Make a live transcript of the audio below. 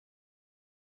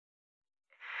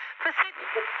For Sydney,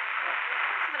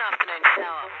 it's an afternoon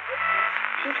shower.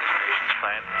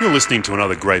 You're listening to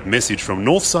another great message from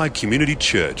Northside Community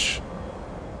Church.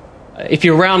 If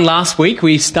you're around last week,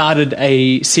 we started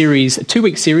a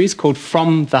 2-week series called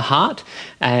From the Heart.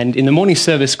 And in the morning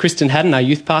service, Kristen Haddon, our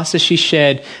youth pastor, she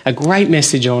shared a great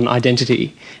message on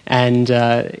identity. And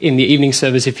in the evening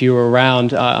service, if you were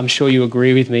around, I'm sure you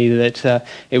agree with me that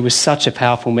it was such a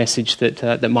powerful message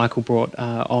that Michael brought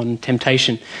on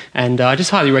temptation. And I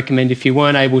just highly recommend, if you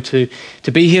weren't able to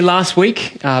be here last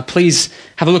week, please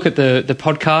have a look at the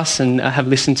podcasts and have a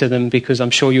listen to them, because I'm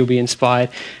sure you'll be inspired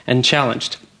and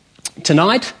challenged.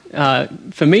 Tonight,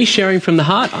 for me, sharing from the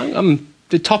heart,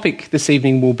 the topic this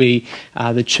evening will be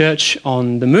the church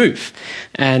on the move.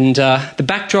 And the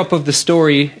backdrop of the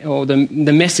story, or the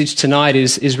message tonight,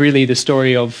 is really the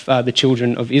story of the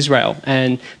children of Israel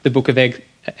and the book of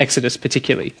Exodus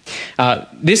particularly.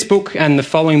 This book and the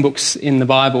following books in the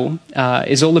Bible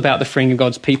is all about the freeing of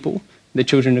God's people, the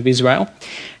children of Israel,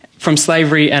 from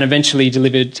slavery and eventually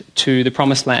delivered to the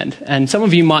Promised Land. And some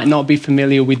of you might not be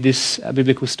familiar with this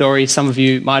biblical story. Some of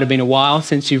you might have been a while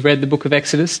since you've read the book of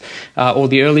Exodus or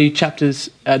the early chapters,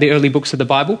 the early books of the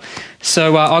Bible.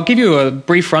 So I'll give you a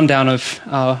brief rundown of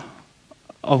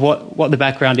what the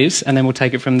background is, and then we'll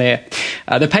take it from there.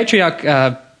 The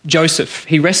patriarch Joseph,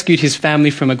 he rescued his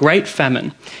family from a great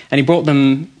famine, and he brought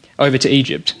them over to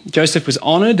Egypt. Joseph was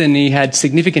honoured, and he had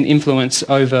significant influence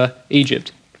over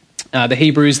Egypt. The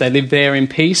Hebrews, they lived there in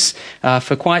peace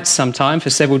for quite some time, for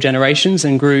several generations,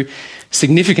 and grew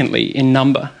significantly in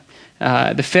number.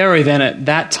 The Pharaoh then at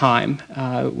that time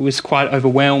was quite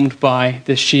overwhelmed by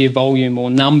the sheer volume or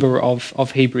number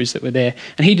of Hebrews that were there,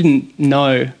 and he didn't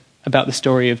know about the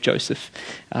story of Joseph.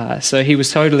 So he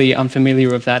was totally unfamiliar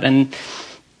with that, and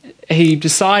he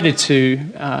decided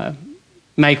to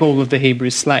make all of the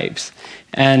Hebrews slaves.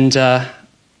 And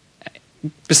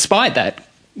despite that,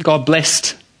 God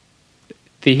blessed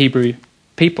the Hebrew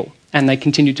people, and they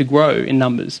continued to grow in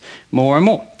numbers more and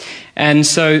more. And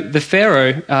so the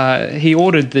Pharaoh, he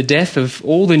ordered the death of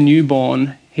all the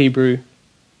newborn Hebrew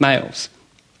males.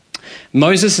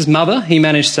 Moses' mother, he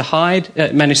managed to hide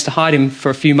him for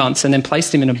a few months, and then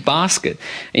placed him in a basket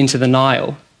into the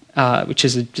Nile, which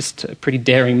is just a pretty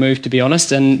daring move, to be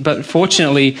honest, but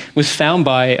fortunately was found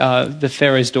by the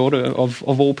Pharaoh's daughter of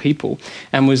all people,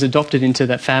 and was adopted into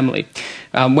that family.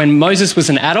 When Moses was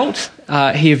an adult,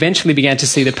 he eventually began to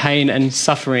see the pain and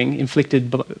suffering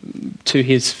inflicted to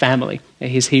his family,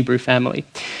 his Hebrew family.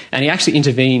 And he actually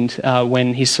intervened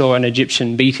when he saw an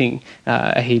Egyptian beating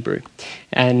a Hebrew,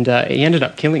 and he ended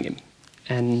up killing him.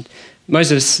 And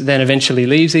Moses then eventually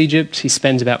leaves Egypt. He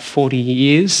spends about 40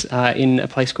 years in a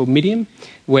place called Midian,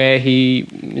 where he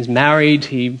is married,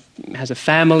 he has a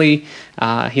family,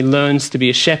 he learns to be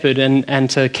a shepherd and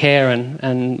to care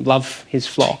and love his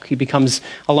flock. He becomes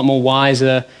a lot more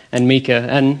wiser and meeker,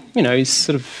 and he's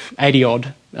sort of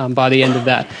 80-odd by the end of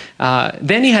that.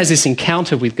 Then he has this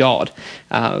encounter with God.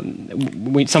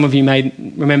 Some of you may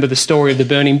remember the story of the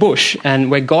burning bush, and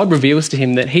where God reveals to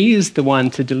him that he is the one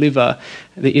to deliver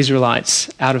the Israelites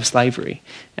out of slavery.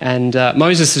 And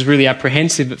Moses is really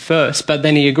apprehensive at first, but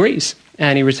then he agrees,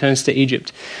 and he returns to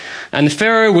Egypt. And the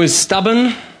Pharaoh was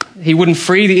stubborn. He wouldn't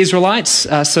free the Israelites,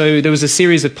 so there was a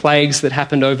series of plagues that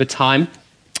happened over time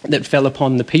that fell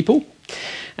upon the people.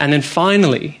 And then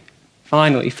finally,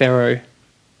 Pharaoh,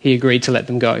 he agreed to let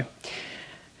them go.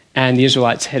 And the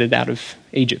Israelites headed out of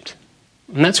Egypt.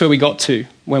 And that's where we got to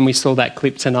when we saw that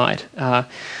clip tonight.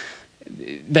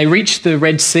 They reached the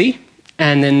Red Sea,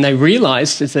 and then they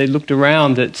realized as they looked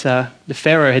around that the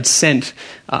Pharaoh had sent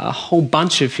a whole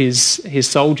bunch of his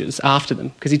soldiers after them,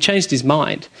 because he changed his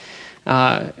mind.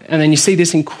 And then you see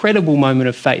this incredible moment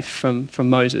of faith from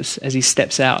Moses as he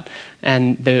steps out,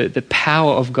 and the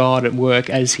power of God at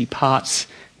work as he parts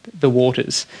the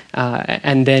waters.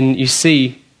 And then you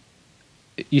see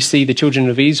the children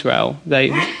of Israel,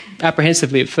 they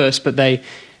apprehensively at first, but they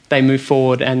move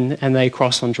forward and they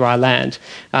cross on dry land.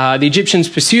 The Egyptians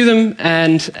pursue them,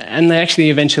 and they actually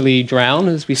eventually drown,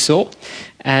 as we saw,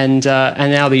 and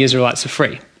now the Israelites are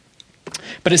free.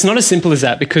 But it's not as simple as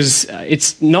that, because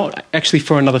it's not actually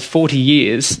for another 40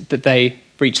 years that they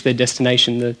reach their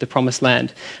destination, the Promised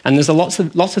Land. And there's lots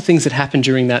of things that happen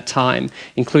during that time,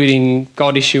 including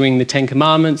God issuing the Ten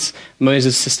Commandments,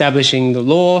 Moses establishing the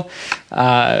law.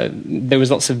 There was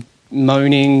lots of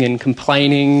moaning and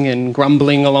complaining and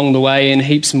grumbling along the way, and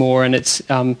heaps more. And it's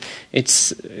a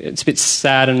bit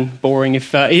sad and boring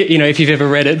if you've ever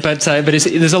read it. But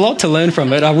there's a lot to learn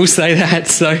from it. I will say that.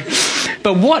 So,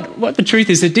 but what the truth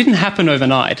is, it didn't happen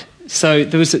overnight. So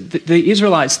there was the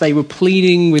Israelites. They were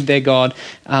pleading with their God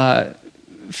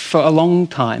for a long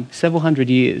time, several hundred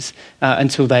years,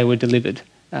 until they were delivered.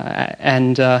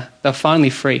 And they were finally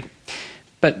free.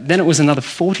 But then it was another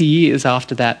 40 years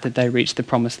after that they reached the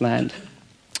Promised Land.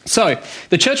 So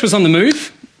the church was on the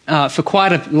move for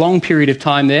quite a long period of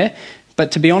time there.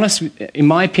 But to be honest, in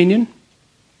my opinion,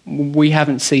 we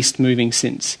haven't ceased moving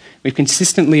since. We've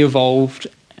consistently evolved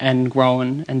and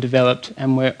grown and developed,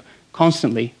 and we're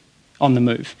constantly on the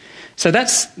move. So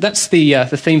that's the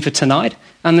theme for tonight.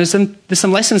 And there's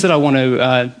some lessons that I want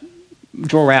to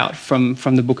draw out from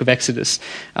the book of Exodus.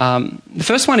 The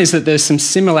first one is that there's some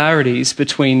similarities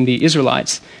between the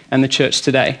Israelites and the church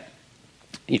today.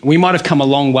 We might have come a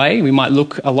long way. We might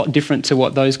look a lot different to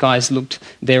what those guys looked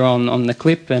there on the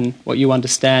clip and what you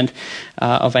understand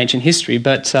of ancient history.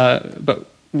 But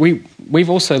we've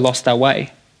also lost our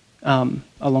way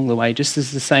along the way, just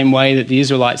as the same way that the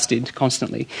Israelites did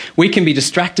constantly. We can be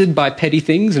distracted by petty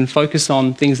things and focus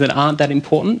on things that aren't that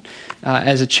important.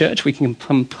 As a church, we can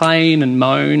complain and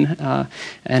moan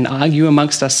and argue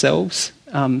amongst ourselves.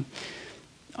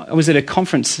 I was at a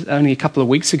conference only a couple of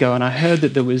weeks ago, and I heard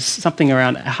that there was something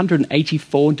around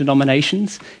 184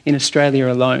 denominations in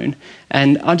Australia alone.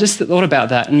 And I just thought about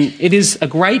that, and it is a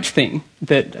great thing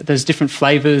that there's different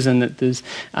flavours and that there's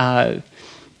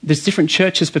different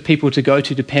churches for people to go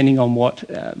to depending on what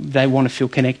they want to feel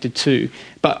connected to.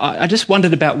 But I just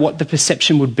wondered about what the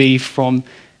perception would be from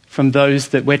those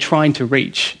that we're trying to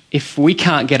reach. If we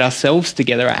can't get ourselves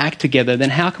together or act together,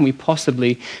 then how can we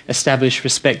possibly establish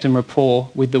respect and rapport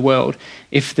with the world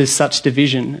if there's such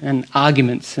division and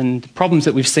arguments and problems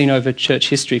that we've seen over church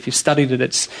history? If you've studied it,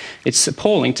 it's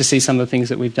appalling to see some of the things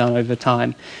that we've done over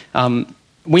time.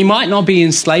 We might not be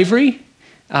in slavery.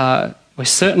 We're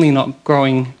certainly not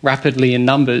growing rapidly in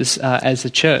numbers as a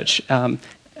church.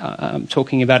 I'm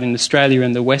talking about in Australia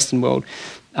and the Western world.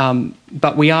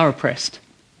 But we are oppressed.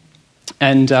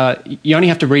 And you only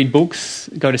have to read books,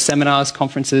 go to seminars,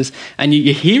 conferences, and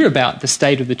you hear about the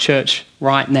state of the church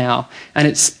right now. And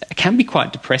it can be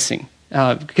quite depressing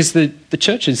because the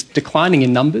church is declining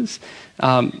in numbers.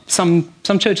 Some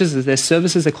churches, their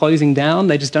services are closing down.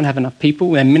 They just don't have enough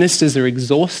people. Their ministers are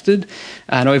exhausted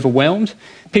and overwhelmed.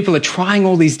 People are trying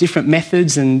all these different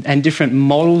methods and different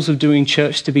models of doing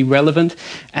church to be relevant.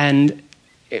 And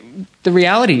the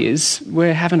reality is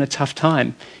we're having a tough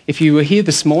time. If you were here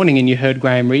this morning and you heard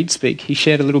Graham Reed speak, he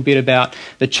shared a little bit about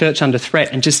the church under threat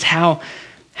and just how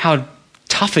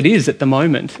tough it is at the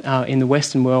moment in the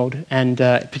Western world and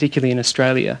particularly in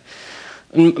Australia.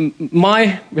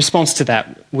 My response to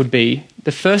that would be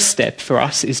the first step for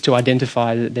us is to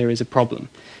identify that there is a problem.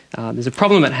 There's a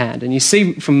problem at hand. And you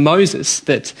see from Moses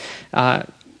that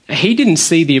he didn't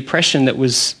see the oppression that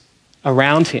was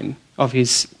around him of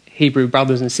his Hebrew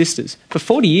brothers and sisters for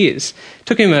 40 years. It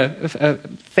took him a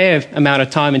fair amount of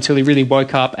time until he really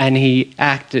woke up and he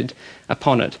acted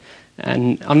upon it.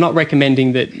 And I'm not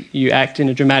recommending that you act in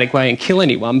a dramatic way and kill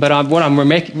anyone, but what I'm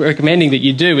recommending that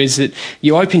you do is that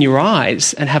you open your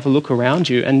eyes and have a look around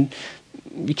you. And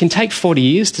you can take 40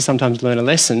 years to sometimes learn a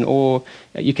lesson, or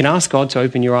you can ask God to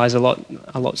open your eyes a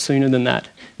lot sooner than that.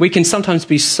 We can sometimes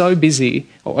be so busy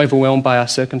or overwhelmed by our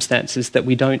circumstances that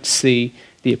we don't see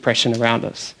the oppression around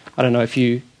us. I don't know if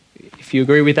you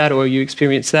agree with that or you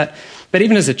experience that. But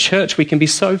even as a church, we can be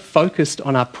so focused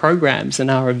on our programs and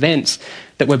our events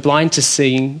that we're blind to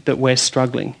seeing that we're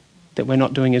struggling, that we're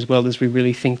not doing as well as we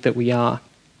really think that we are.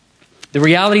 The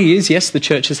reality is, yes, the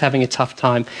church is having a tough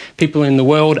time. People in the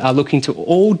world are looking to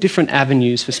all different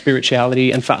avenues for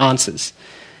spirituality and for answers.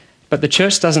 But the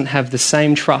church doesn't have the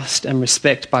same trust and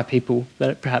respect by people that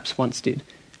it perhaps once did.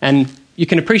 And you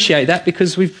can appreciate that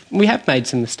because we have made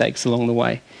some mistakes along the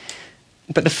way.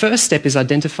 But the first step is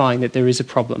identifying that there is a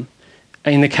problem.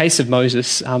 In the case of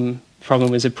Moses, the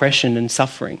problem was oppression and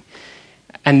suffering.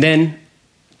 And then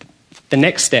the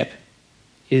next step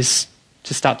is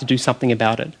to start to do something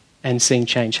about it and seeing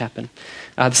change happen.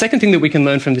 The second thing that we can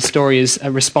learn from this story is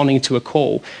responding to a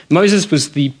call. Moses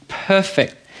was the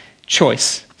perfect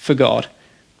choice for God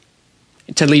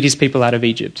to lead his people out of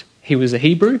Egypt. He was a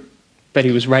Hebrew, but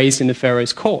he was raised in the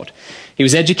Pharaoh's court. He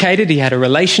was educated, he had a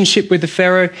relationship with the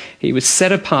Pharaoh, he was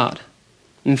set apart.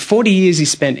 And 40 years he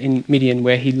spent in Midian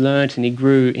where he learnt and he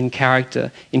grew in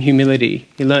character, in humility.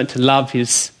 He learnt to love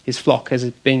his flock as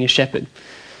being a shepherd.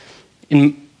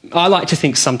 I like to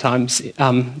think sometimes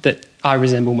that I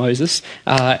resemble Moses,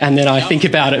 and then I think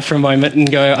about it for a moment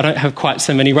and go, I don't have quite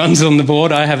so many runs on the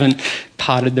board. I haven't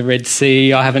parted the Red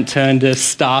Sea. I haven't turned a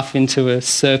staff into a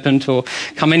serpent or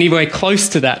come anywhere close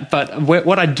to that. But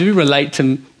what I do relate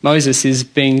to Moses is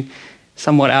being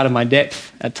somewhat out of my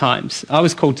depth at times. I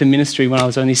was called to ministry when I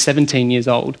was only 17 years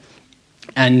old,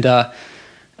 and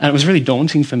And it was really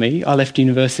daunting for me. I left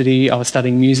university, I was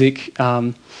studying music,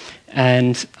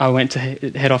 and I went to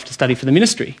head off to study for the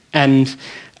ministry. And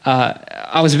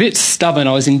I was a bit stubborn.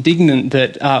 I was indignant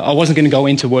that I wasn't going to go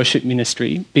into worship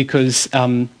ministry because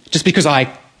just because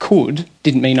I could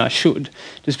didn't mean I should.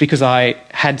 Just because I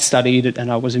had studied it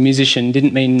and I was a musician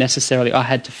didn't mean necessarily I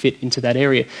had to fit into that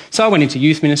area. So I went into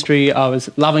youth ministry. I was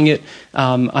loving it.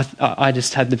 I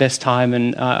just had the best time,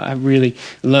 and I really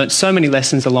learnt so many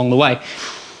lessons along the way.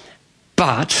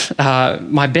 But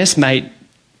my best mate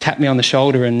tapped me on the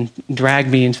shoulder and dragged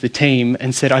me into the team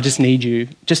and said, I just need you,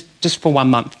 just for 1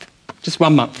 month. Just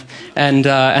 1 month. And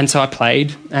so I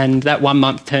played, and that 1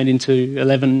 month turned into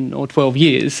 11 or 12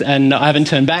 years, and I haven't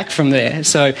turned back from there.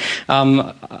 So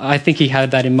I think he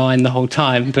had that in mind the whole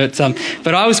time. But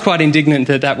I was quite indignant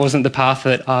that that wasn't the path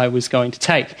that I was going to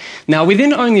take. Now,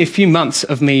 within only a few months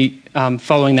of me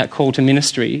following that call to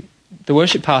ministry, the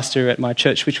worship pastor at my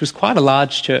church, which was quite a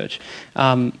large church,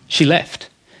 she left.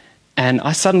 And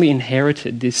I suddenly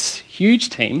inherited this huge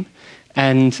team,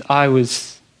 and I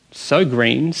was so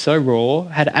green, so raw,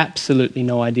 had absolutely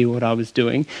no idea what I was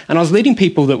doing. And I was leading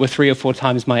people that were 3 or 4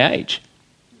 times my age.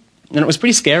 And it was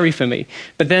pretty scary for me.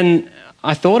 But then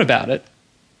I thought about it.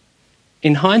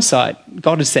 In hindsight,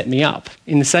 God had set me up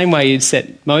in the same way He'd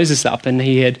set Moses up, and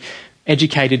He had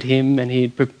educated him, and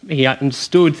he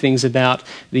understood things about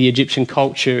the Egyptian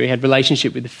culture. He had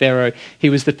relationship with the Pharaoh. He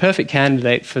was the perfect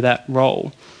candidate for that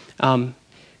role. I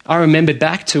remembered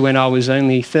back to when I was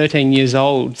only 13 years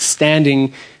old,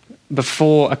 standing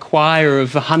before a choir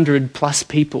of 100 plus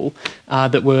people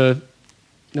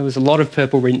there was a lot of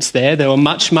purple rinse there. They were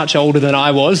much, much older than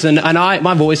I was, and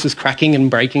my voice was cracking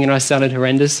and breaking, and I sounded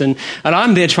horrendous, and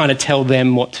I'm there trying to tell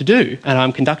them what to do, and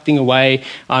I'm conducting away.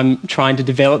 I'm trying to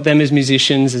develop them as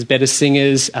musicians, as better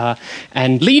singers,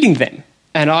 and leading them.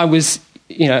 And I was,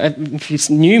 if you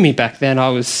knew me back then, I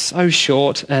was so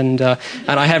short, and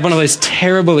I had one of those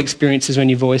terrible experiences when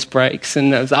your voice breaks,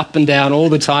 and it was up and down all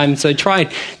the time. So trying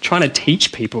to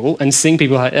teach people and sing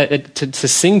people to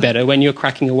sing better when you're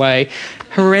cracking away,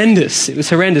 horrendous. It was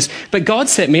horrendous. But God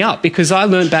set me up, because I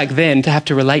learned back then to have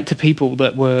to relate to people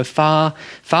that were far,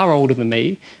 far older than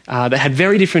me, that had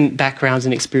very different backgrounds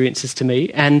and experiences to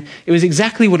me, and it was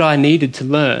exactly what I needed to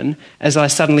learn as I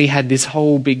suddenly had this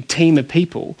whole big team of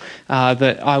people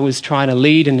that I was trying to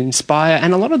lead and inspire,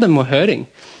 and a lot of them were hurting.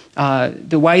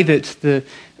 The way that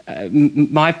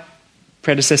my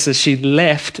predecessor, she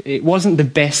left, it wasn't the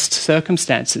best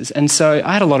circumstances, and so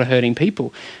I had a lot of hurting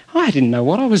people. I didn't know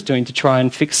what I was doing to try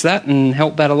and fix that and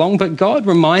help that along, but God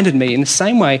reminded me in the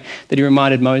same way that He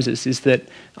reminded Moses, is that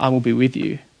I will be with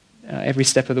you every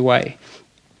step of the way.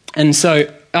 And so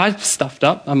I stuffed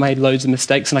up, I made loads of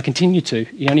mistakes, and I continue to.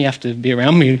 You only have to be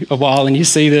around me a while and you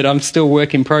see that I'm still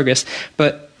work in progress.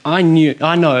 But I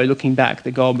know, looking back,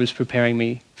 that God was preparing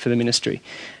me for the ministry.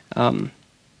 And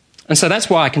so that's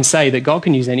why I can say that God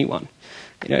can use anyone.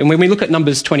 And when we look at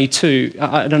Numbers 22,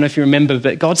 I don't know if you remember,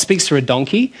 but God speaks through a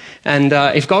donkey. And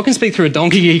if God can speak through a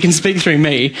donkey, He can speak through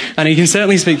me. And He can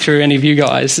certainly speak through any of you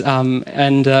guys.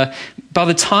 By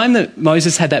the time that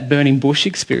Moses had that burning bush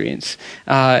experience,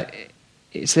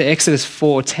 it's Exodus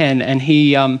 4:10,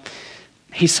 and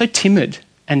he's so timid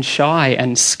and shy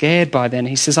and scared by then.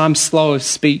 He says, I'm slow of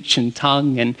speech and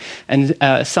tongue.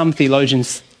 And some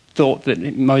theologians thought that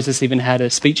Moses even had a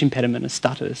speech impediment, a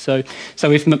stutter. So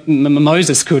if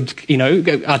Moses could,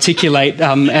 articulate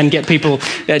and get people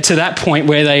to that point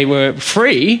where they were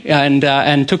free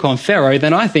and took on Pharaoh,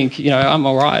 then I think, I'm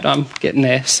all right. I'm getting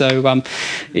there. So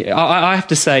I have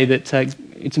to say that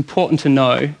it's important to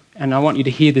know, and I want you to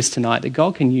hear this tonight, that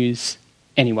God can use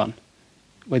anyone,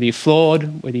 whether you're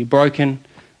flawed, whether you're broken.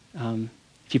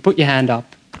 If you put your hand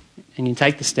up and you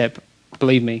take the step,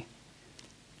 believe me,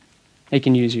 He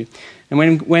can use you. And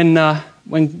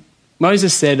when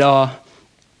Moses said,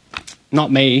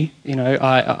 not me,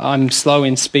 I'm slow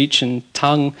in speech and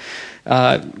tongue,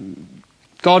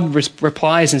 God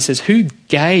replies and says, who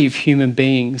gave human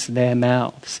beings their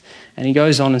mouths? And He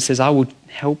goes on and says, I will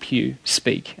help you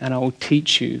speak, and I will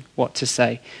teach you what to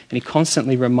say. And He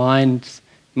constantly reminds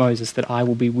Moses that I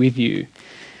will be with you.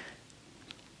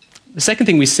 The second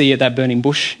thing we see at that burning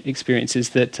bush experience is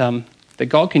that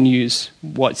God can use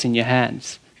what's in your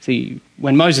hands. See,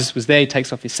 when Moses was there, he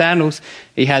takes off his sandals.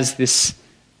 He has this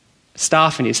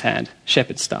staff in his hand,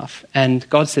 shepherd's staff, and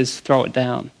God says, throw it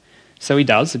down. So he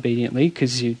does, obediently,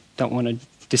 because you don't want to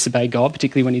disobey God,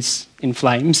 particularly when He's in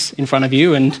flames in front of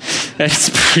you, and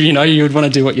you would want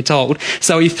to do what you're told.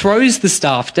 So he throws the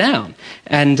staff down,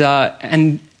 and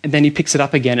then he picks it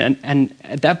up again. And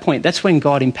at that point, that's when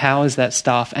God empowers that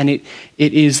staff. And it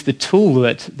is the tool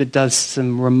that does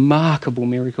some remarkable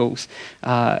miracles.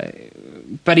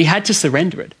 But he had to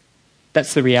surrender it.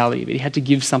 That's the reality of it. He had to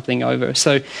give something over.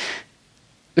 So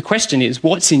the question is,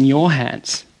 what's in your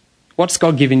hands? What's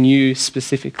God given you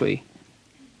specifically?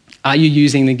 Are you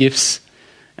using the gifts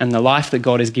and the life that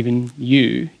God has given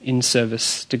you in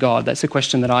service to God? That's a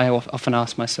question that I often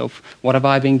ask myself. What have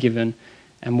I been given,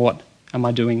 and what am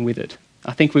I doing with it?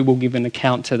 I think we will give an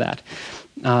account to that.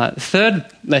 The third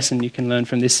lesson you can learn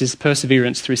from this is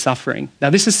perseverance through suffering. Now,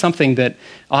 this is something that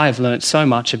I have learnt so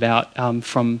much about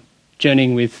from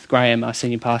journeying with Graham, our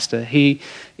senior pastor. He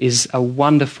is a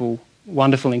wonderful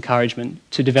encouragement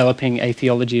to developing a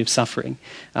theology of suffering.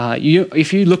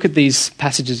 If you look at these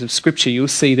passages of Scripture, you'll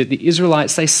see that the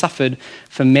Israelites, they suffered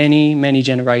for many, many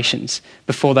generations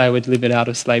before they were delivered out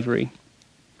of slavery.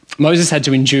 Moses had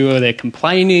to endure their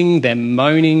complaining, their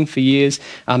moaning for years,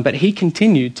 but he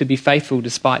continued to be faithful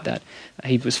despite that.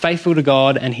 He was faithful to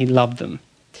God and he loved them.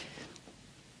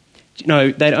 You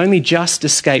know, they'd only just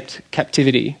escaped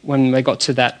captivity when they got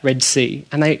to that Red Sea,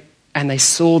 and they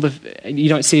saw you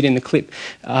don't see it in the clip,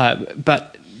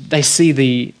 but they see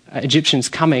the Egyptians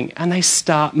coming and they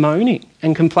start moaning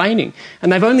and complaining.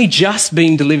 And they've only just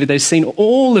been delivered. They've seen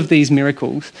all of these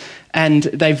miracles and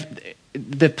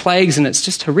the plagues, and it's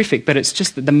just horrific, but it's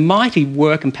just the mighty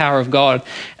work and power of God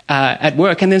at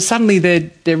work. And then suddenly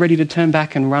they're ready to turn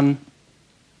back and run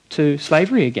to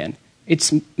slavery again.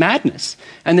 It's madness.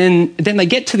 And then they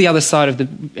get to the other side of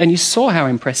and you saw how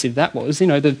impressive that was, you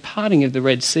know, the parting of the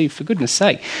Red Sea, for goodness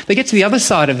sake. They get to the other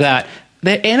side of that,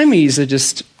 their enemies are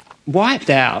just wiped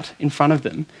out in front of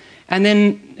them. And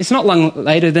then it's not long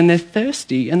later than they're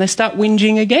thirsty and they start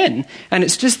whinging again. And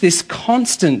it's just this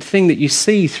constant thing that you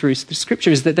see through the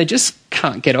Scripture, is that they just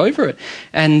can't get over it.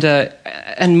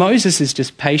 And Moses is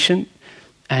just patient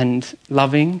and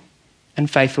loving and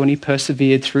faithful, and he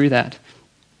persevered through that.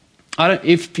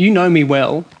 If you know me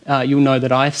well, you'll know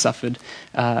that I've suffered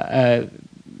a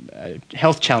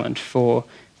health challenge for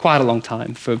quite a long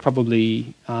time, for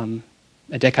probably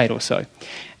a decade or so.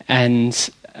 And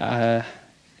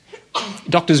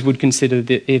doctors would consider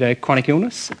it a chronic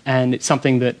illness, and it's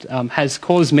something that has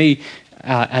caused me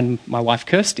and my wife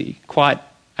Kirsty quite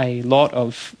a lot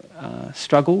of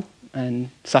struggle and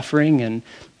suffering and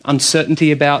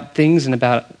uncertainty about things and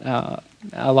about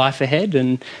our life ahead,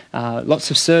 and lots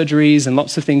of surgeries and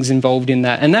lots of things involved in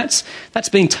that. And that's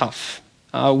been tough.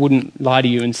 I wouldn't lie to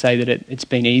you and say that it's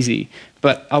been easy,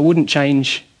 but I wouldn't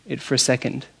change it for a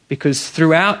second, because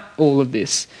throughout all of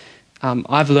this,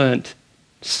 I've learnt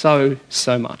so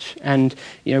much. And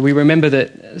you know, we remember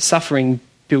that suffering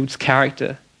builds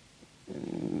character,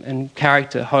 and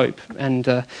character hope.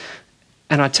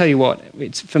 And I tell you what,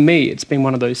 for me, it's been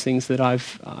one of those things that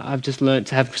I've just learnt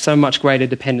to have so much greater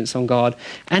dependence on God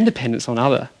and dependence on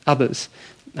others,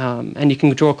 and you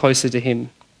can draw closer to Him.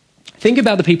 Think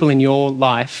about the people in your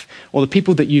life, or the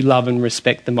people that you love and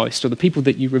respect the most, or the people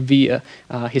that you revere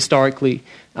historically.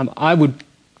 I would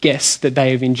guess that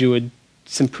they have endured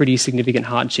some pretty significant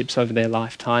hardships over their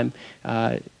lifetime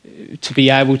to be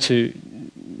able to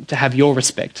have your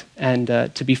respect and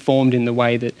to be formed in the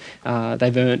way that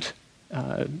they've earned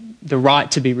the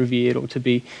right to be revered or to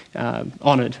be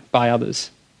honoured by others.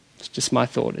 It's just my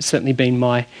thought. It's certainly been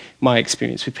my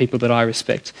experience with people that I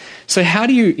respect. So how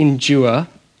do you endure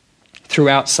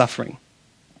throughout suffering?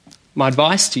 My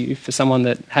advice to you, for someone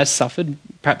that has suffered,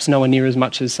 perhaps nowhere near as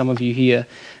much as some of you here,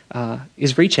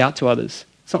 is reach out to others.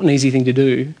 It's not an easy thing to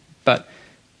do, but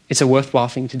it's a worthwhile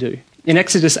thing to do. In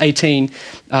Exodus 18,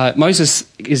 Moses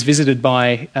is visited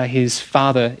by his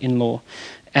father-in-law,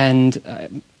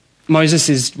 and Moses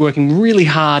is working really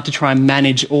hard to try and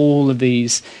manage all of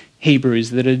these Hebrews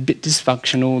that are a bit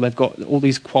dysfunctional. They've got all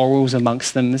these quarrels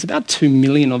amongst them. There's about 2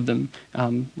 million of them,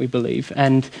 we believe.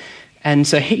 And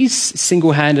so he's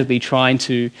single-handedly trying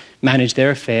to manage their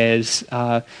affairs,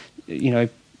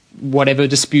 whatever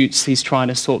disputes, he's trying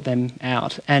to sort them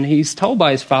out. And he's told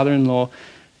by his father-in-law,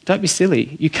 don't be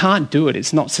silly. You can't do it.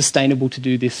 It's not sustainable to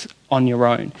do this on your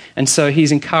own. And so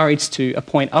he's encouraged to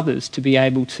appoint others to be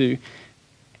able to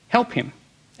help him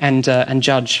and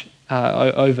judge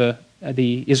over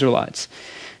the Israelites.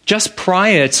 Just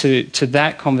prior to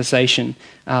that conversation,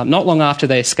 not long after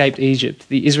they escaped Egypt,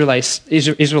 the Israelites,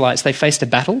 they faced a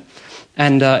battle.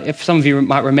 And if some of you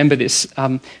might remember this,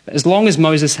 as long as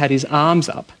Moses had his arms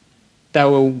up, they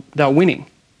were winning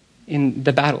in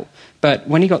the battle. But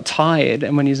when he got tired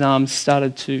and when his arms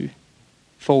started to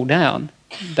fall down,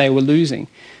 they were losing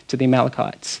to the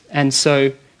Amalekites. And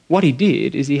so what he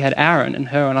did is he had Aaron and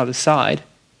Hur on either side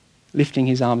lifting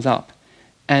his arms up.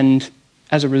 And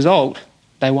as a result,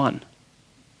 they won.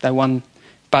 They won,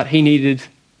 but he needed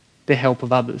the help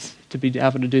of others to be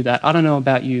able to do that. I don't know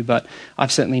about you, but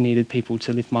I've certainly needed people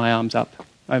to lift my arms up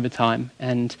over time,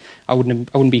 and I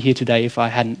wouldn't be here today if I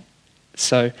hadn't.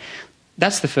 So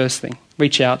that's the first thing.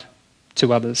 Reach out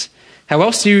to others. How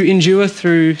else do you endure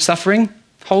through suffering?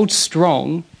 Hold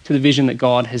strong to the vision that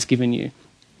God has given you.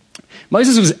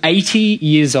 Moses was 80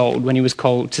 years old when he was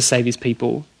called to save his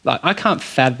people. Like, I can't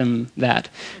fathom that.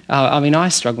 I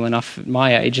struggle enough at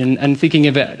my age, and thinking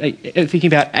about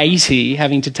 80,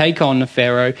 having to take on a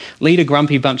Pharaoh, lead a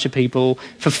grumpy bunch of people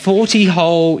for 40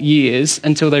 whole years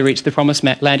until they reached the promised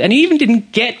land. And he even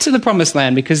didn't get to the promised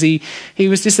land because he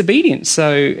was disobedient,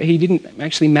 so he didn't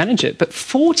actually manage it. But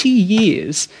 40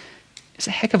 years is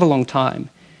a heck of a long time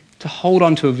to hold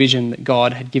on to a vision that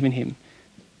God had given him.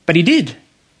 But he did.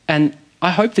 And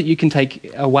I hope that you can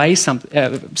take away some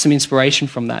inspiration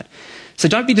from that. So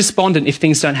don't be despondent if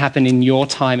things don't happen in your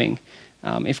timing.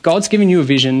 If God's given you a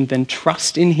vision, then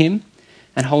trust in him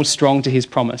and hold strong to his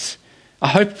promise. I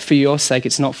hope for your sake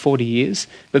it's not 40 years,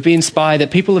 but be inspired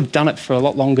that people have done it for a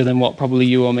lot longer than what probably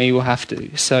you or me will have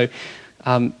to. So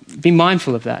be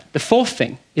mindful of that. The fourth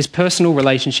thing is personal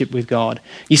relationship with God.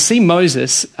 You see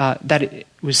Moses, that it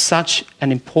was such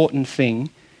an important thing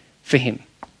for him.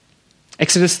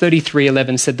 Exodus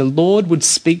 33:11 said, "The Lord would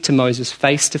speak to Moses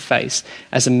face to face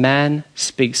as a man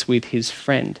speaks with his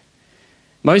friend."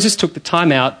 Moses took the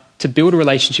time out to build a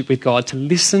relationship with God, to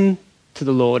listen to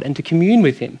the Lord and to commune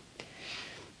with him.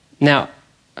 Now,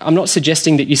 I'm not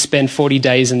suggesting that you spend 40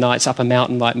 days and nights up a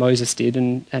mountain like Moses did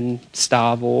and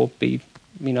starve or be,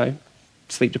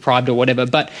 sleep deprived or whatever,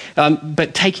 but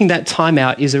taking that time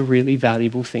out is a really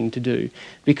valuable thing to do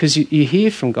because you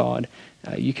hear from God.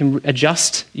 You can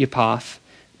adjust your path.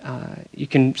 You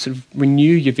can sort of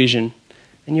renew your vision,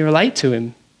 and you relate to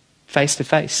him face to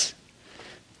face.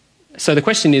 So the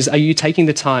question is, are you taking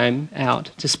the time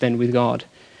out to spend with God,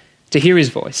 to hear his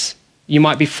voice? You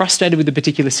might be frustrated with a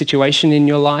particular situation in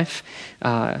your life.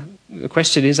 The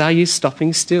question is, are you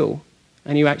stopping still?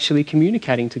 And are you actually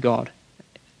communicating to God?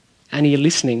 And are you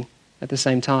listening at the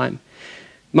same time?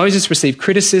 Moses received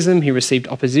criticism. He received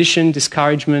opposition,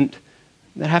 discouragement.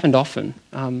 That happened often.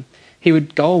 He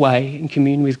would go away and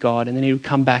commune with God, and then he would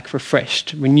come back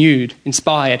refreshed, renewed,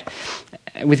 inspired,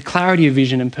 with clarity of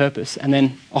vision and purpose, and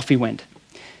then off he went.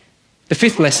 The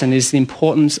fifth lesson is the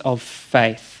importance of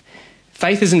faith.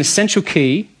 Faith is an essential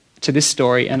key to this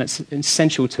story, and it's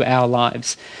essential to our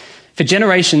lives. For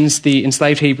generations, the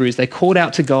enslaved Hebrews, they called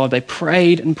out to God, they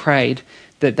prayed and prayed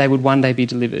that they would one day be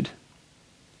delivered.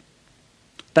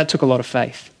 That took a lot of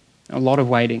faith, a lot of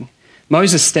waiting.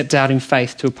 Moses stepped out in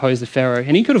faith to oppose the Pharaoh,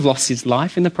 and he could have lost his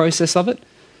life in the process of it.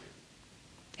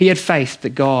 He had faith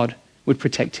that God would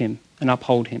protect him and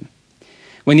uphold him.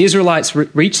 When the Israelites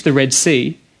reached the Red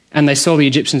Sea and they saw the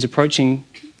Egyptians approaching,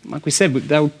 like we said,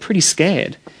 they were pretty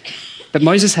scared. But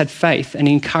Moses had faith, and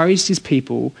he encouraged his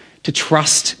people to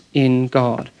trust in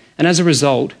God. And as a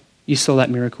result, you saw that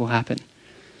miracle happen.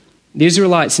 The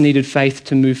Israelites needed faith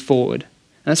to move forward.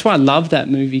 And that's why I love that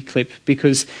movie clip,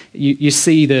 because you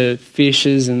see the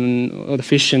fishes or the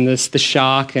fish and the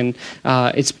shark, and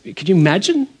could you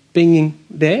imagine being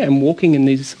there and walking in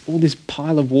all this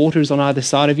pile of waters on either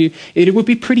side of you? It would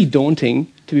be pretty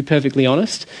daunting, to be perfectly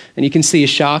honest. And you can see a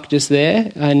shark just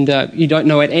there, and you don't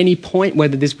know at any point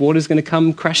whether this water is going to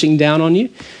come crashing down on you.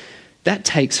 That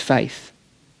takes faith.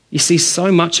 You see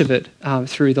so much of it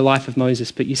through the life of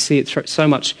Moses, but you see it so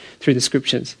much through the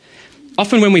scriptures.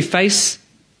 Often when we face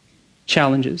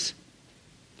challenges,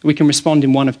 we can respond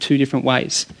in one of two different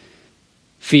ways: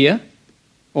 fear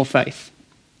or faith.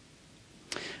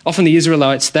 Often the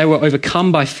Israelites, they were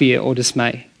overcome by fear or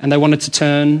dismay, and they wanted to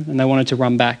turn and they wanted to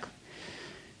run back.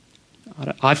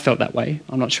 I've felt that way.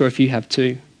 I'm not sure if you have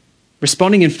too.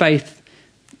 Responding in faith,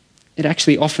 it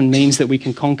actually often means that we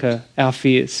can conquer our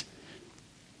fears.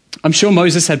 I'm sure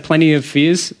Moses had plenty of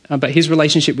fears, but his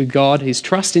relationship with God, his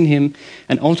trust in him,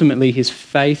 and ultimately his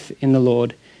faith in the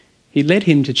Lord, he led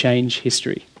him to change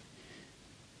history.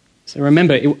 So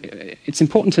remember, it's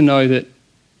important to know that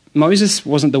Moses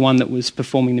wasn't the one that was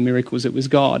performing the miracles, it was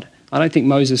God. I don't think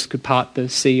Moses could part the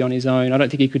sea on his own. I don't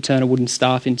think he could turn a wooden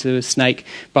staff into a snake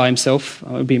by himself. It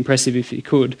would be impressive if he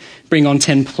could. Bring on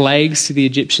 10 plagues to the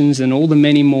Egyptians and all the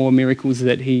many more miracles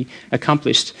that he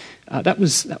accomplished. That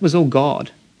was all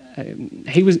God.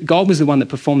 God was the one that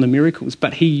performed the miracles,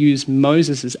 but he used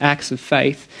Moses' acts of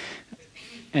faith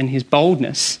and his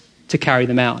boldness to carry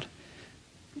them out.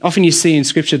 Often you see in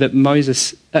Scripture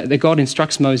that God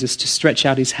instructs Moses to stretch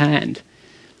out his hand,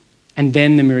 and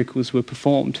then the miracles were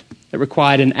performed. It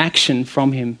required an action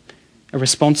from him, a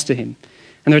response to him.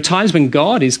 And there are times when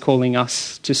God is calling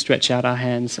us to stretch out our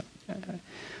hands.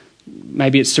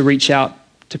 Maybe it's to reach out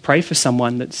to pray for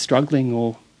someone that's struggling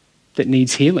or that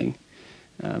needs healing.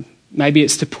 Maybe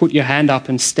it's to put your hand up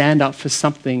and stand up for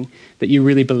something that you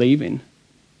really believe in.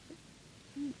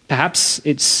 Perhaps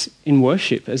it's in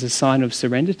worship as a sign of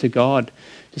surrender to God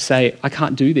to say, I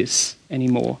can't do this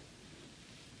anymore.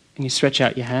 And you stretch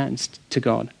out your hands to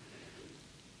God.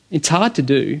 It's hard to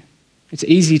do. It's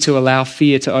easy to allow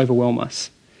fear to overwhelm us.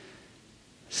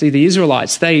 See, the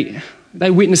Israelites, they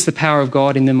witnessed the power of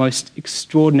God in the most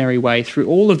extraordinary way through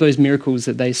all of those miracles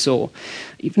that they saw.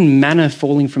 Even manna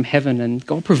falling from heaven, and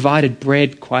God provided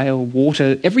bread, quail,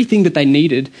 water. Everything that they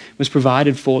needed was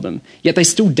provided for them. Yet they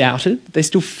still doubted, they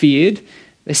still feared,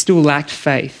 they still lacked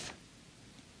faith.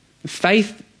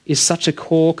 Faith is such a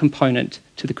core component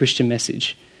to the Christian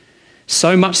message.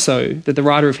 So much so that the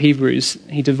writer of Hebrews,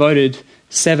 he devoted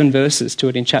 7 verses to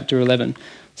it in chapter 11.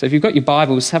 So if you've got your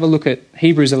Bibles, have a look at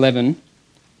Hebrews 11,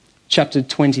 chapter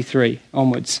 23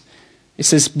 onwards. It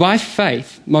says, by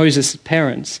faith, Moses'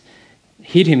 parents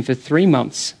hid him for 3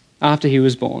 months after he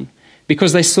was born,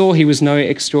 because they saw he was no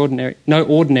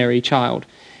ordinary child,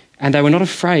 and they were not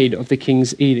afraid of the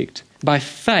king's edict. By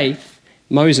faith,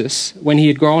 Moses, when he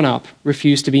had grown up,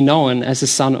 refused to be known as the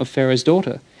son of Pharaoh's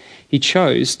daughter. He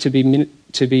chose to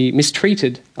be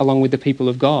mistreated along with the people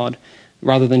of God,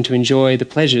 rather than to enjoy the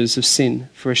pleasures of sin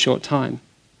for a short time.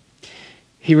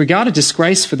 He regarded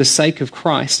disgrace for the sake of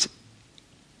Christ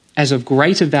as of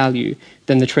greater value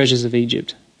than the treasures of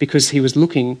Egypt, because he was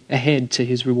looking ahead to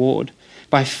his reward.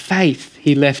 By faith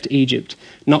he left Egypt,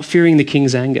 not fearing the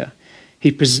king's anger.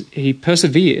 He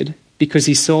persevered because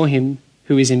he saw him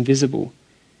who is invisible.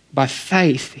 By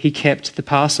faith he kept the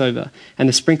Passover and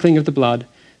the sprinkling of the blood,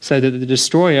 so that the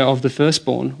destroyer of the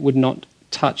firstborn would not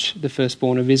touch the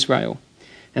firstborn of Israel.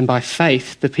 And by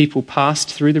faith the people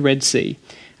passed through the Red Sea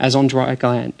as on dry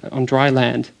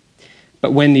land.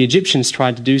 But when the Egyptians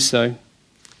tried to do so,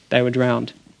 they were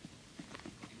drowned.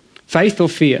 Faith or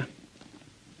fear?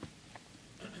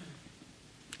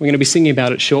 We're going to be singing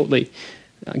about it shortly.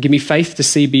 Give me faith to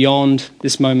see beyond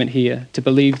this moment here, to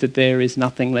believe that there is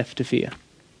nothing left to fear.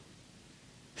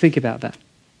 Think about that.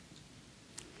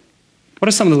 What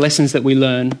are some of the lessons that we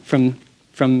learn from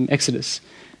Exodus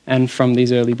and from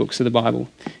these early books of the Bible?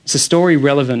 It's a story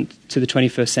relevant to the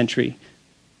 21st century.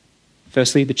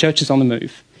 Firstly, the church is on the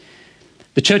move.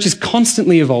 The church is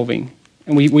constantly evolving,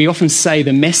 and we often say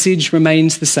the message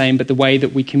remains the same, but the way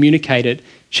that we communicate it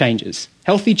changes.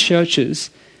 Healthy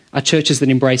churches are churches that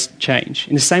embrace change,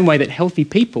 in the same way that healthy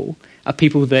people are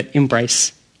people that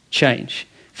embrace change,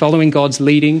 following God's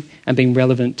leading and being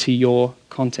relevant to your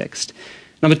context.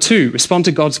 Number 2, respond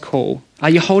to God's call. Are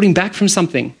you holding back from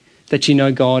something that you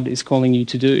know God is calling you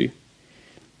to do?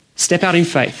 Step out in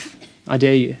faith. I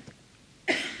dare you.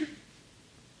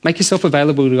 Make yourself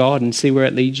available to God and see where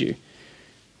it leads you.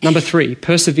 Number 3,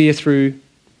 persevere through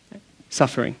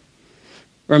suffering.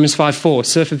 Romans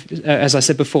 5:4, as I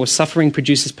said before, suffering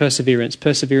produces perseverance,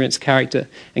 character,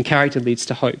 and character leads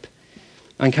to hope.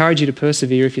 I encourage you to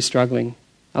persevere if you're struggling.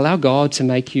 Allow God to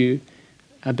make you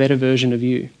a better version of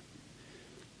you.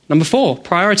 Number 4,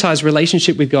 prioritize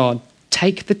relationship with God.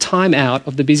 Take the time out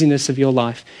of the busyness of your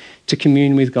life to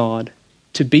commune with God,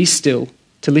 to be still,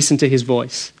 to listen to his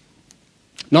voice.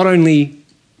 Not only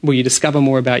will you discover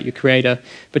more about your Creator,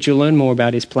 but you'll learn more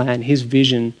about his plan, his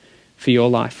vision for your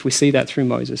life. We see that through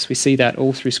Moses. We see that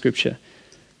all through Scripture.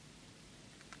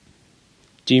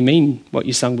 Do you mean what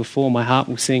you sung before? My heart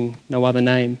will sing no other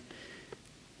name.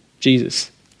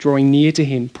 Jesus, drawing near to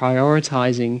him,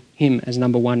 prioritizing him as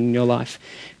number 1 in your life.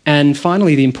 And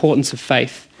finally, the importance of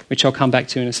faith, which I'll come back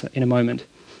to in a moment.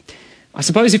 I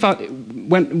suppose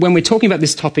when we're talking about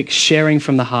this topic, sharing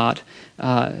from the heart,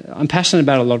 I'm passionate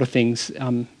about a lot of things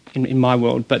in my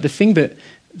world, but the thing that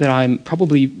I'm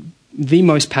probably the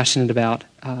most passionate about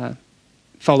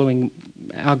following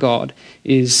our God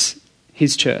is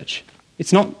his church.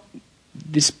 It's not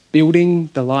this building,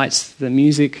 the lights, the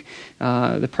music,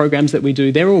 the programs that we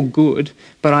do. They're all good,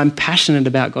 but I'm passionate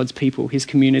about God's people, his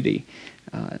community.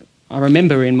 I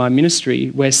remember in my ministry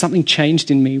where something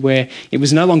changed in me, where it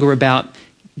was no longer about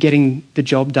getting the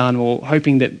job done or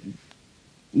hoping that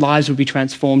lives would be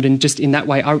transformed. And just in that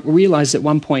way, I realized at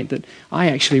one point that I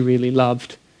actually really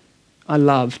loved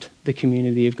the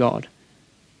community of God.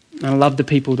 And I loved the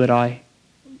people that I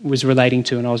was relating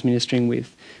to and I was ministering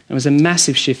with. It was a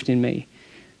massive shift in me.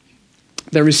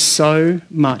 There is so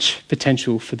much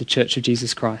potential for the Church of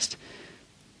Jesus Christ.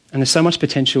 And there's so much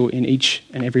potential in each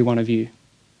and every one of you.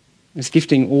 There's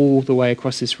gifting all the way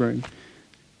across this room.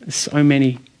 There's so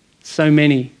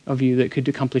many of you that could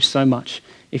accomplish so much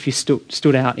if you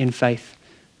stood out in faith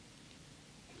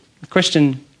The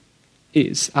question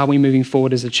is, are we moving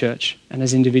forward as a church and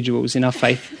as individuals in our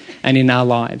faith and in our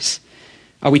lives?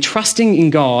 Are we trusting in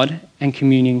God and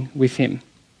communing with him?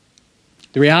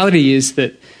 The reality is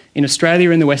that in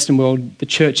Australia and the Western world, the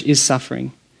church is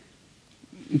suffering.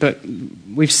 But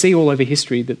we see all over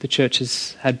history that the church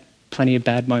has had plenty of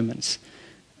bad moments.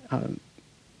 I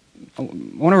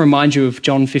want to remind you of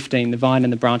John 15, the vine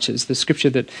and the branches, the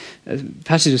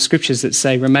passage of scriptures that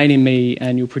say, "Remain in me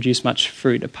and you'll produce much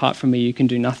fruit. Apart from me, you can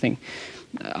do nothing."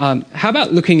 How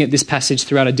about looking at this passage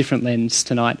throughout a different lens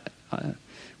tonight?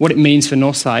 What it means for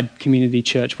Northside Community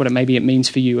Church, what it means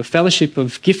for you, a fellowship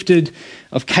of gifted,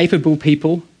 of capable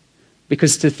people.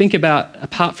 Because to think about,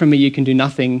 apart from me, you can do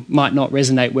nothing, might not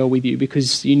resonate well with you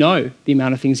because you know the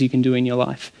amount of things you can do in your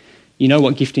life. You know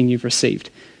what gifting you've received.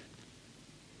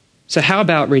 So how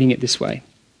about reading it this way?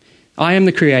 I am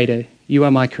the creator, you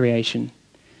are my creation.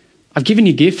 I've given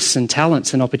you gifts and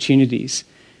talents and opportunities.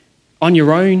 On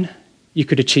your own, you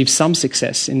could achieve some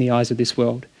success in the eyes of this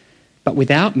world. But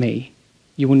without me,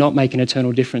 you will not make an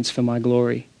eternal difference for my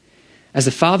glory. As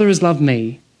the Father has loved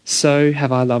me, so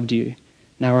have I loved you.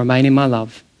 Now remain in my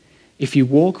love. If you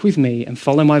walk with me and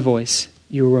follow my voice,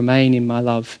 you will remain in my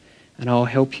love, and I will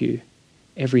help you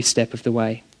every step of the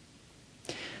way.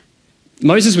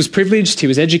 Moses was privileged, he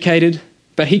was educated,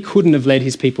 but he couldn't have led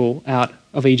his people out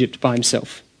of Egypt by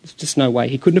himself. There's just no way.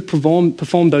 He couldn't have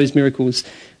performed those miracles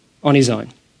on his own.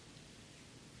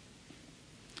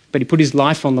 But he put his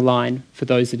life on the line for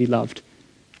those that he loved,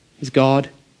 his God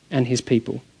and his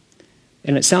people.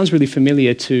 And it sounds really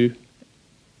familiar to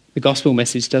the gospel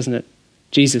message, doesn't it?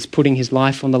 Jesus putting his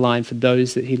life on the line for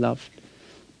those that he loved.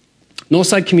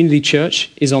 Northside Community Church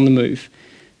is on the move.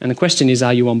 And the question is,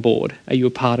 are you on board? Are you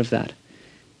a part of that?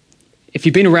 If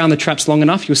you've been around the traps long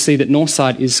enough, you'll see that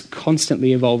Northside is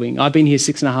constantly evolving. I've been here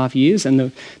 6.5 years,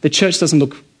 and the church doesn't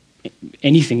look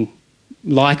anything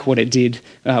like what it did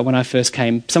when I first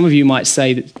came. Some of you might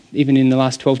say that even in the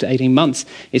last 12 to 18 months,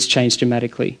 it's changed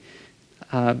dramatically.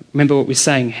 Remember what we're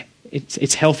saying.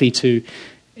 It's healthy to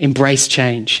embrace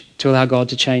change, to allow God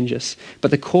to change us.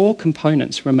 But the core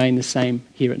components remain the same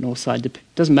here at Northside. It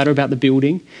doesn't matter about the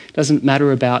building, it doesn't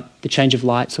matter about the change of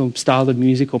lights or style of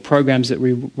music or programs that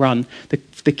we run.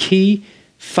 The key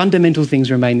fundamental things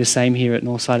remain the same here at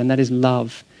Northside, and that is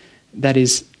love. That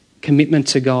is commitment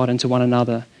to God and to one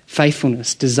another,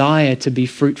 faithfulness, desire to be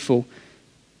fruitful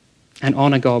and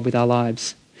honour God with our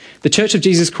lives. The Church of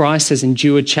Jesus Christ has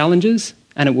endured challenges,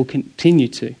 and it will continue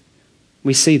to.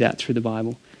 We see that through the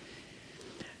Bible.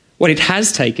 What it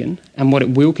has taken and what it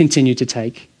will continue to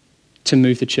take to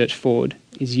move the church forward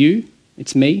is you,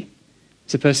 it's me,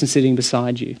 it's the person sitting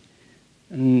beside you.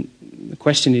 And the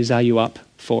question is, are you up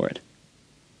for it?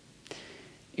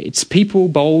 It's people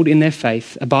bold in their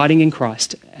faith, abiding in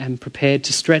Christ and prepared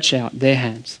to stretch out their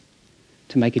hands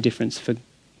to make a difference for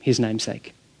his name's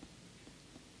sake.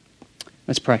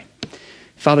 Let's pray.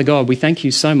 Father God, we thank you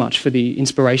so much for the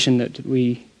inspiration that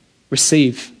we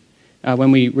receive when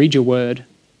we read your word,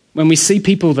 when we see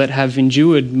people that have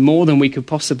endured more than we could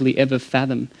possibly ever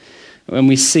fathom, when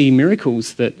we see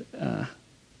miracles that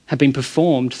have been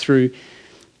performed through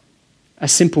a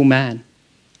simple man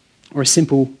or a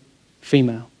simple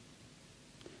female.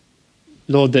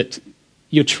 Lord, that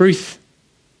your truth,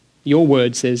 your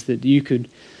word says that you can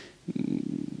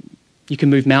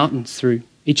move mountains through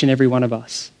each and every one of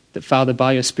us. That, Father,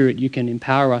 by your Spirit, you can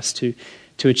empower us to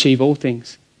achieve all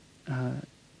things.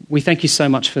 We thank you so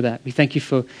much for that. We thank you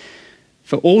for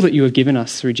all that you have given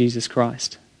us through Jesus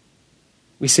Christ.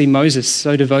 We see Moses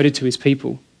so devoted to his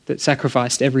people that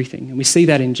sacrificed everything, and we see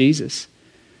that in Jesus.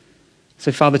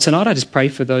 So, Father, tonight I just pray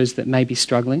for those that may be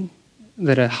struggling,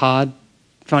 that are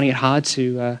finding it hard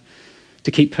to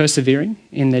keep persevering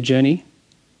in their journey.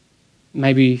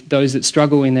 Maybe those that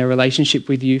struggle in their relationship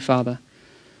with you, Father.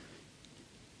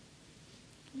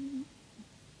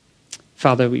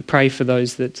 Father, we pray for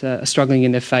those that are struggling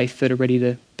in their faith, that are ready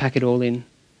to pack it all in.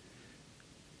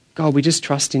 God, we just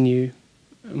trust in you,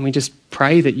 and we just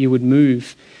pray that you would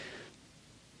move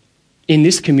in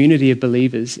this community of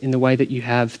believers in the way that you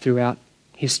have throughout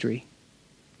history.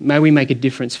 May we make a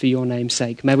difference for your name's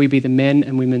sake. May we be the men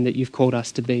and women that you've called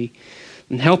us to be,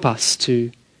 and help us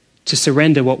to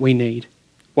surrender what we need,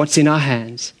 what's in our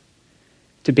hands,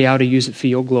 to be able to use it for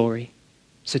your glory.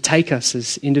 So take us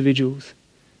as individuals,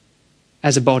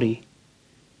 as a body,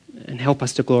 and help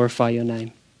us to glorify your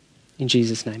name. In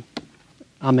Jesus' name,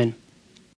 amen.